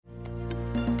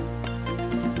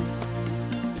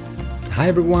Hi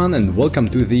everyone and welcome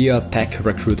to the Tech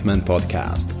Recruitment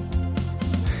Podcast.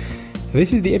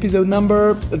 This is the episode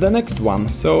number, the next one,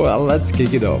 so let's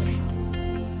kick it off.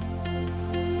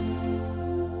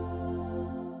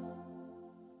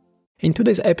 In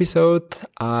today's episode,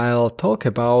 I'll talk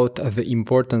about the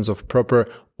importance of proper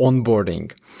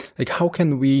onboarding. Like, how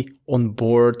can we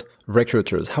onboard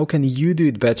recruiters? How can you do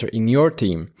it better in your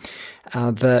team?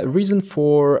 The reason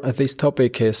for this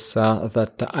topic is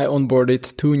that I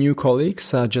onboarded 2 new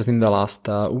colleagues just in the last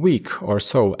week or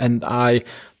so, and I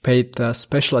paid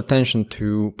special attention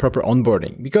to proper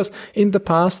onboarding because in the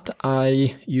past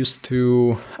I used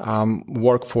to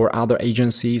work for other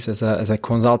agencies as a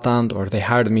consultant, or they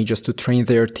hired me just to train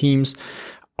their teams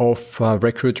of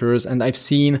recruiters, and I've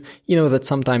seen that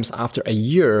sometimes after a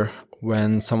year,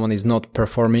 when someone is not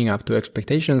performing up to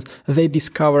expectations, they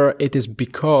discover it is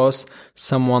because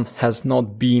someone has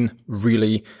not been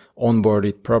really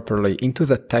onboarded properly into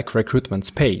the tech recruitment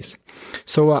space.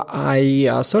 So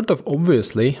I sort of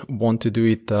obviously want to do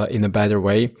it in a better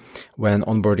way when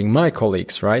onboarding my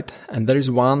colleagues, right? And there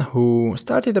is one who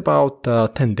started about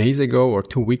 10 days ago or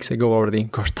 2 weeks ago already.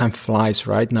 Gosh, time flies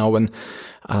right now when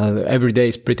every day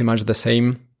is pretty much the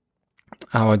same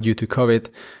due to COVID.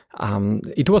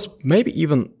 It was maybe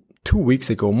even 2 weeks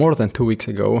ago, more than 2 weeks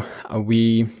ago,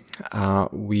 we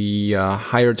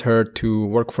hired her to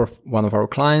work for one of our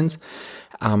clients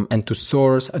and to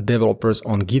source developers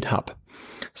on GitHub.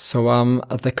 So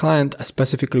the client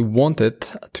specifically wanted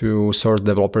to source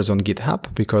developers on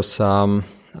GitHub because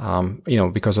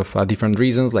because of different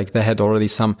reasons. Like, they had already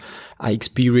some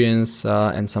experience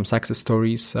and some success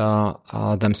stories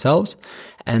themselves,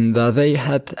 and they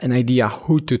had an idea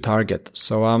who to target.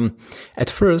 So at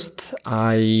first,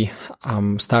 I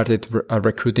started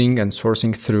recruiting and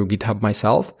sourcing through GitHub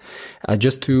myself,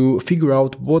 just to figure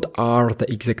out what are the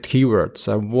exact keywords,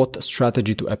 what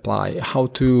strategy to apply, how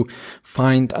to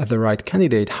find the right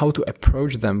candidate, how to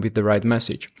approach them with the right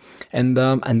message. And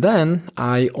then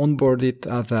I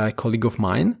onboarded the colleague of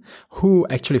mine who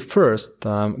actually first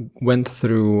went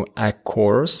through a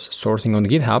course, Sourcing on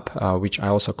GitHub, which I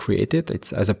also created.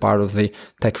 It's as a part of the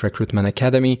Tech Recruitment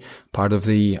Academy, part of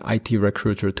the IT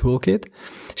Recruiter Toolkit.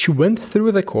 She went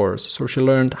through the course, so she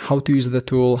learned how to use the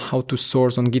tool, how to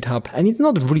source on GitHub. And it's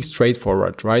not really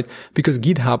straightforward, right? Because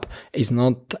GitHub is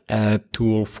not a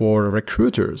tool for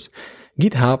recruiters.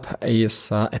 GitHub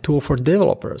is a tool for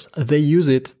developers. They use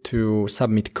it to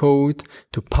submit code,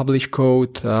 to publish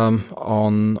code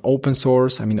on open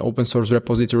source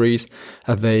repositories.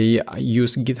 They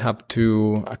use GitHub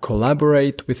to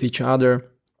collaborate with each other.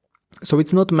 So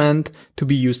it's not meant to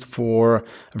be used for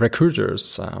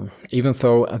recruiters, even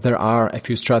though there are a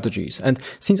few strategies. And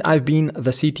since I've been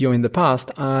the CTO in the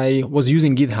past, I was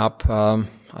using GitHub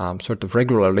sort of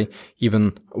regularly,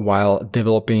 even while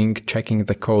developing, checking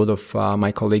the code of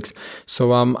my colleagues.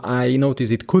 So I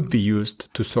noticed it could be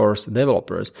used to source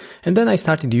developers. And then I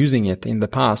started using it in the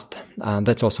past.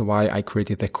 That's also why I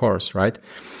created the course, right?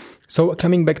 So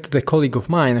coming back to the colleague of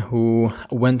mine who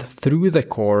went through the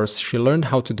course, she learned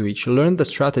how to do it. She learned the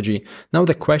strategy. Now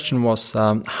the question was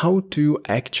how to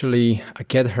actually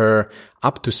get her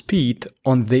up to speed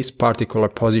on this particular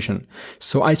position.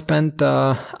 So I spent,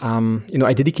 I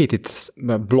dedicated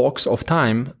blocks of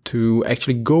time to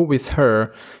actually go with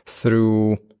her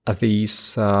through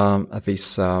this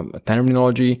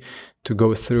terminology, to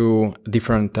go through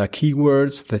different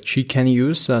keywords that she can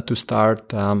use to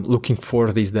start looking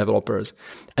for these developers.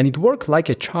 And it worked like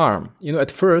a charm.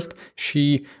 At first,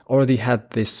 she already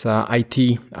had this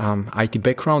IT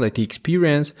background, IT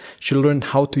experience. She learned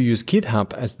how to use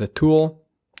GitHub as the tool,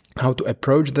 how to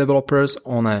approach developers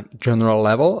on a general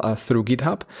level through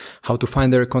GitHub, how to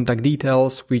find their contact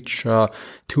details, which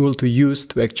tool to use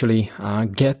to actually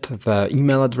get the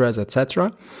email address,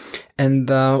 etc. And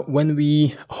when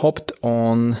we hopped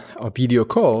on video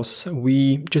calls,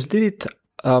 we just did it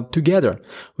together,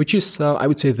 which is, I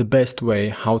would say, the best way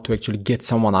how to actually get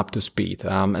someone up to speed.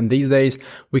 And these days,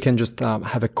 we can just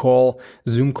have a call,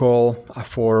 Zoom call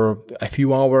for a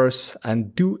few hours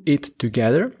and do it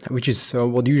together, which is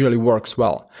what usually works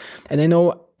well. And I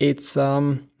know it's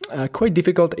quite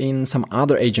difficult in some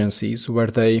other agencies where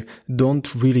they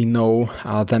don't really know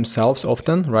themselves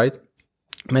often, right?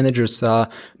 Managers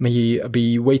may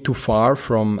be way too far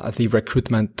from the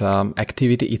recruitment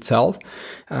activity itself.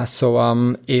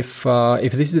 So if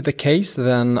this is the case,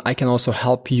 then I can also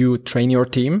help you train your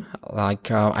team.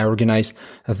 Like I organize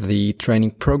the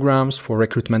training programs for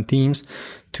recruitment teams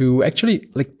to actually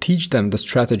teach them the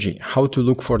strategy, how to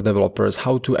look for developers,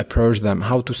 how to approach them,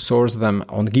 how to source them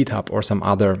on GitHub or some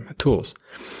other tools.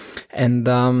 And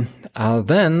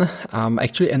then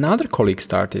actually another colleague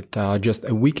started just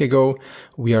a week ago.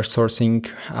 We are sourcing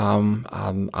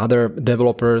other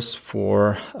developers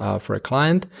for a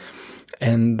client.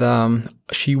 And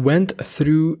she went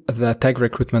through the tech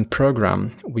recruitment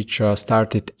program, which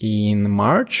started in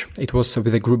March. It was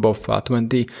with a group of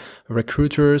 20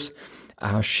 recruiters.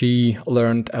 She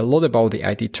learned a lot about the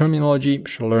IT terminology.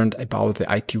 She learned about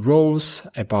the IT roles,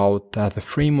 about the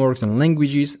frameworks and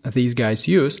languages these guys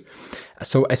use.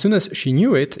 So as soon as she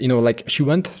knew it, she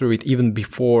went through it even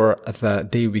before the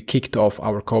day we kicked off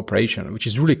our cooperation, which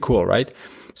is really cool, right?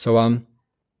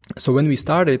 So when we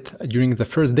started, during the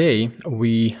first day,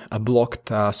 we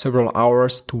blocked several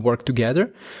hours to work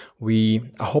together. We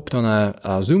hopped on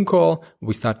a Zoom call,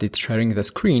 we started sharing the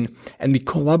screen, and we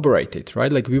collaborated,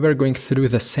 right? Like we were going through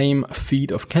the same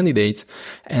feed of candidates.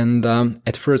 And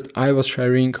at first I was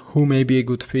sharing who may be a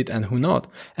good fit and who not.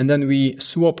 And then we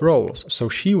swap roles. So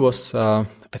she was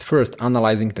at first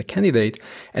analyzing the candidate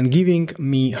and giving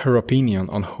me her opinion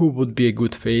on who would be a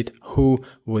good fit, who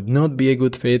would not be a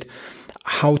good fit,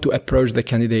 how to approach the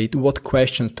candidate, what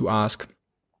questions to ask.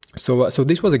 So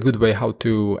this was a good way how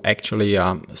to actually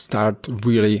start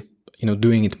really,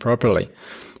 doing it properly.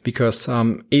 Because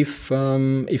if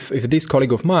this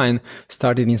colleague of mine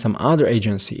started in some other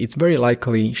agency, it's very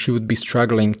likely she would be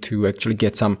struggling to actually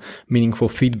get some meaningful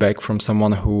feedback from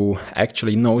someone who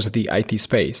actually knows the IT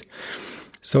space.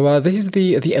 So this is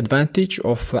the advantage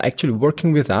of actually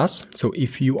working with us. So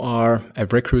if you are a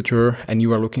recruiter and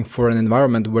you are looking for an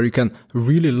environment where you can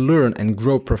really learn and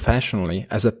grow professionally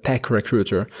as a tech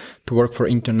recruiter to work for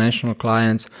international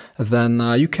clients, then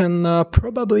you can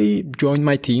probably join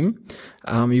my team.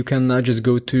 You can just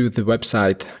go to the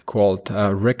website called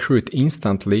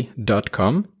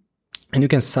recruitinstantly.com, and you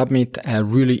can submit a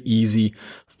really easy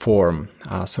form.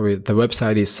 So the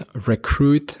website is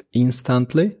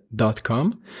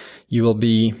recruitinstantly.com. You will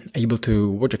be able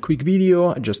to watch a quick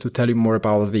video just to tell you more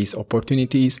about these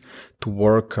opportunities to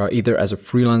work either as a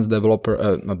freelance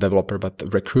developer, not developer, but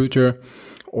recruiter,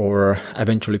 or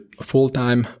eventually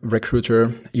full-time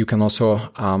recruiter. You can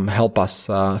also help us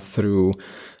through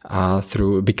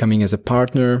becoming as a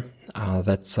partner.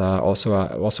 That's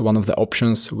also one of the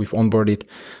options. We've onboarded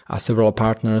several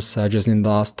partners just in the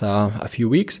last a few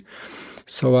weeks.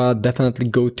 So definitely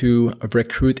go to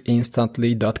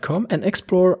recruitinstantly.com and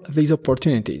explore these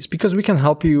opportunities, because we can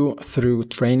help you through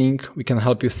training. We can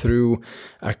help you through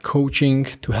coaching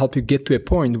to help you get to a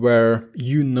point where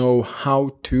you know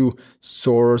how to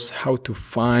source, how to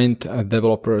find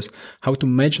developers, how to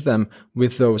match them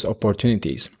with those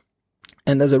opportunities.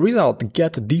 And as a result,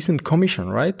 get a decent commission,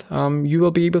 right? You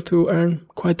will be able to earn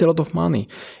quite a lot of money.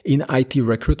 In IT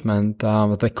recruitment,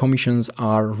 the commissions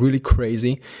are really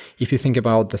crazy. If you think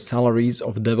about the salaries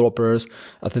of developers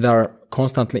that are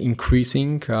constantly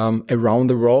increasing around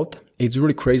the world, it's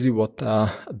really crazy what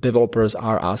developers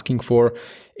are asking for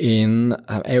in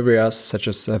areas such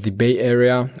as the Bay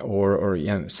Area or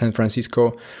San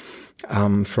Francisco.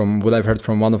 From what I've heard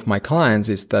from one of my clients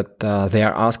is that they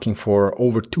are asking for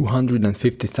over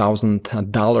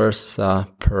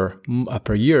 $250,000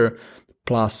 per year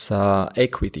plus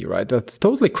equity, right? That's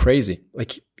totally crazy.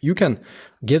 Like you can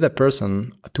get a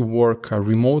person to work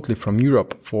remotely from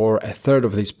Europe for a third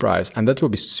of this price, and that will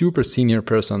be super senior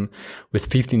person with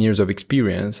 15 years of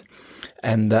experience.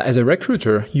 And as a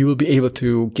recruiter, you will be able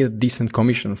to get decent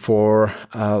commission for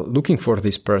looking for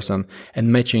this person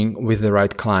and matching with the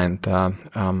right client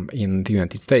in the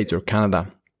United States or Canada.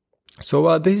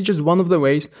 So this is just one of the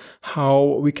ways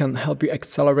how we can help you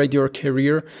accelerate your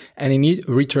career. And in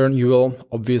return, you will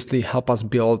obviously help us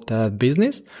build a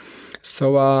business.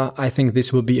 So I think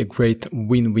this will be a great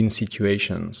win-win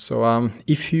situation. So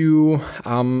if you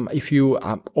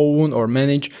own or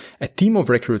manage a team of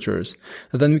recruiters,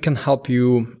 then we can help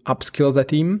you upskill the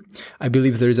team. I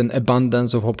believe there is an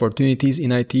abundance of opportunities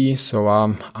in IT. So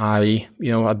I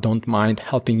don't mind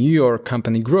helping your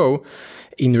company grow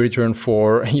in return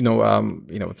for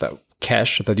the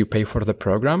cash that you pay for the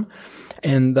program.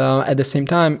 And at the same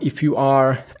time, if you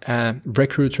are a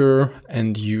recruiter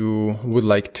and you would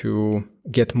like to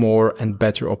get more and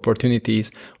better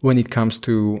opportunities when it comes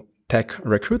to tech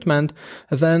recruitment,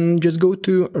 then just go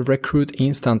to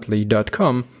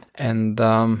recruitinstantly.com and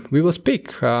we will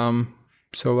speak.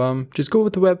 So just go to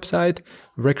the website,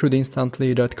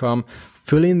 recruitinstantly.com,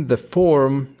 fill in the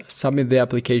form, submit the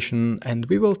application, and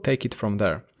we will take it from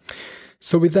there.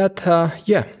 So with that,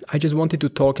 I just wanted to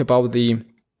talk about the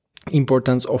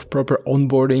importance of proper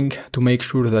onboarding to make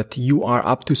sure that you are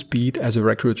up to speed as a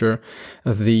recruiter.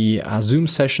 The Zoom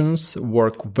sessions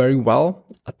work very well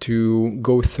to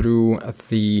go through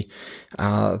the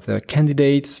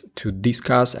candidates, to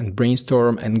discuss and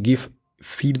brainstorm and give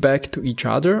feedback to each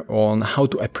other on how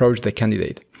to approach the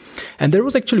candidate. And there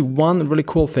was actually one really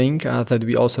cool thing that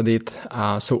we also did.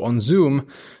 So on Zoom,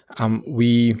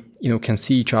 we can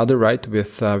see each other, right,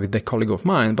 with the colleague of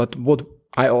mine. But what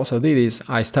I also did is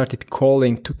I started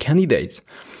calling to candidates,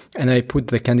 and I put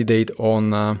the candidate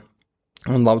on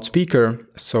loudspeaker,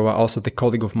 so also the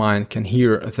colleague of mine can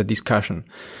hear the discussion,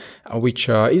 which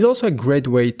is also a great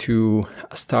way to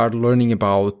start learning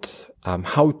about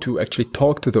how to actually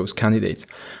talk to those candidates,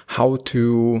 how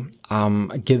to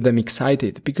get them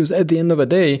excited, because at the end of the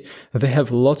day, they have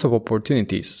lots of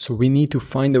opportunities. So we need to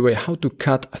find a way how to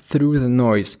cut through the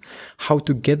noise, how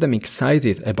to get them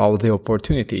excited about the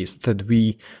opportunities that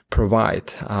we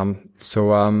provide.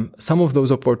 So some of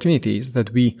those opportunities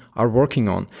that we are working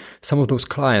on, some of those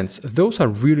clients, those are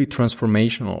really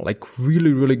transformational, like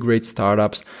really, really great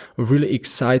startups, really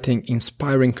exciting,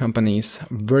 inspiring companies,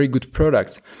 very good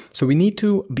products. So we need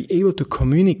to be able to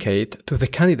communicate to the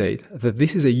candidate that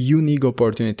this is a unique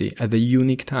opportunity at a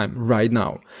unique time right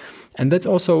now. And that's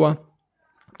also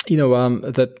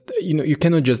you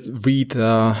cannot just read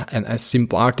a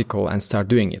simple article and start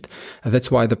doing it. That's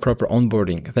why the proper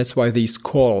onboarding. That's why these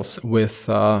calls with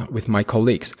my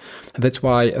colleagues. That's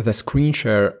why the screen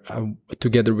share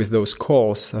together with those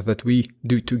calls that we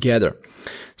do together.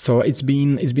 So it's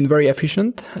been very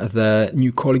efficient. The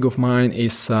new colleague of mine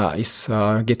is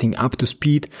getting up to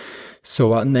speed.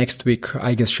 So next week,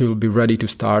 I guess she will be ready to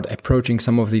start approaching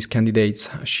some of these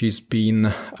candidates. She's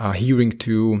been hearing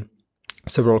to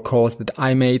several calls that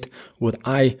I made, what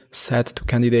I said to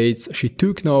candidates. She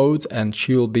took notes and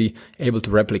she will be able to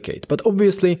replicate. But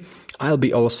obviously, I'll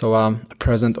be also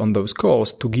present on those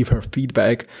calls to give her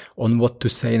feedback on what to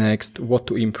say next, what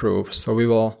to improve. So we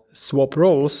will swap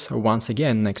roles once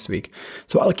again next week.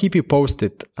 So I'll keep you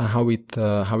posted how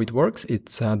it works.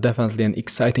 It's definitely an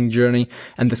exciting journey.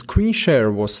 And the screen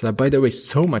share was, by the way,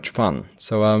 so much fun.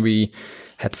 So we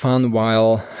had fun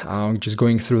while just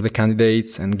going through the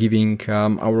candidates and giving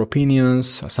our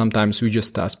opinions. Sometimes we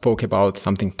just spoke about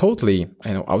something totally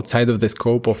outside of the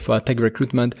scope of tech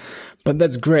recruitment. But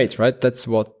that's great, right? That's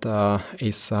what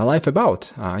is life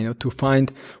about, to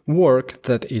find work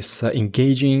that is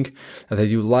engaging, that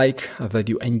you like, that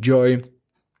you enjoy.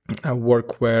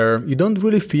 Work where you don't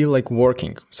really feel like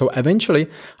working. So eventually,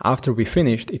 after we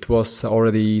finished, it was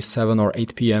already 7 or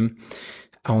 8 p.m.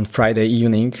 on Friday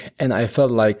evening, and I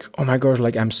felt like, oh my gosh,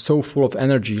 like I'm so full of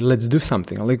energy. Let's do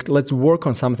something. Like let's work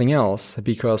on something else,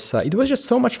 because it was just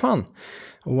so much fun.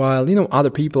 While, other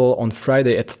people on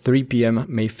Friday at 3 p.m.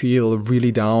 may feel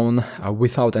really down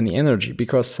without any energy,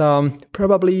 because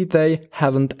probably they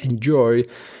haven't enjoyed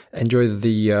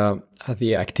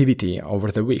the activity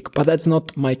over the week. But that's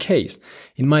not my case.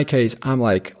 In my case, I'm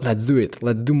like, let's do it.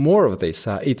 Let's do more of this.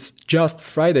 It's just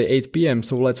Friday, 8 p.m.,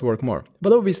 so let's work more.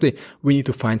 But obviously, we need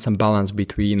to find some balance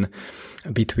between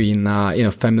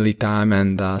family time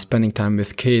and spending time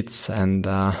with kids and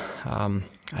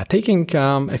taking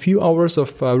a few hours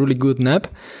of really good nap.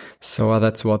 So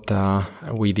that's what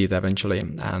we did eventually.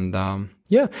 And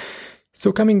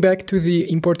so coming back to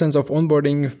the importance of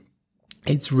onboarding,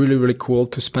 it's really, really cool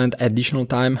to spend additional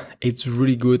time. It's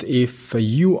really good if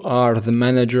you are the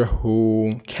manager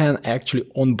who can actually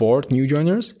onboard new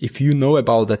joiners, if you know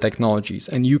about the technologies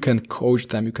and you can coach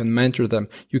them, you can mentor them,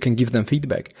 you can give them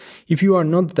feedback. If you are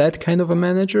not that kind of a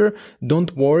manager,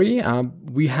 don't worry.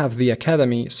 We have the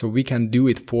academy, so we can do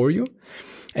it for you.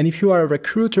 And if you are a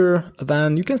recruiter,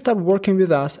 then you can start working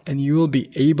with us and you will be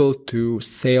able to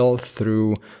sail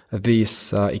through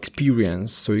this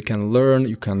experience. So you can learn,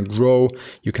 you can grow,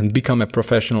 you can become a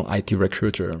professional IT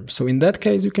recruiter. So in that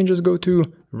case, you can just go to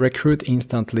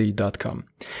recruitinstantly.com.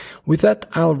 With that,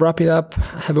 I'll wrap it up.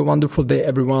 Have a wonderful day,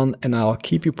 everyone, and I'll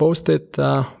keep you posted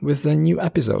with a new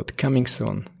episode coming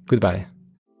soon. Goodbye.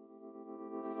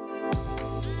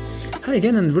 Hi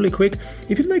again, and really quick,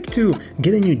 if you'd like to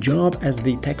get a new job as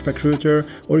the tech recruiter,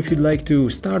 or if you'd like to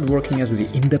start working as the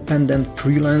independent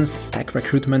freelance tech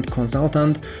recruitment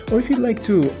consultant, or if you'd like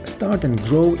to start and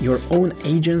grow your own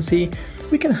agency,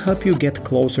 we can help you get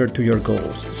closer to your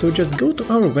goals. So just go to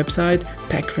our website,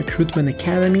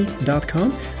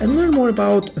 techrecruitmentacademy.com, and learn more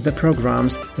about the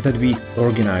programs that we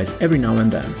organize every now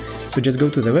and then. So just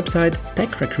go to the website,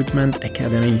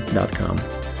 techrecruitmentacademy.com.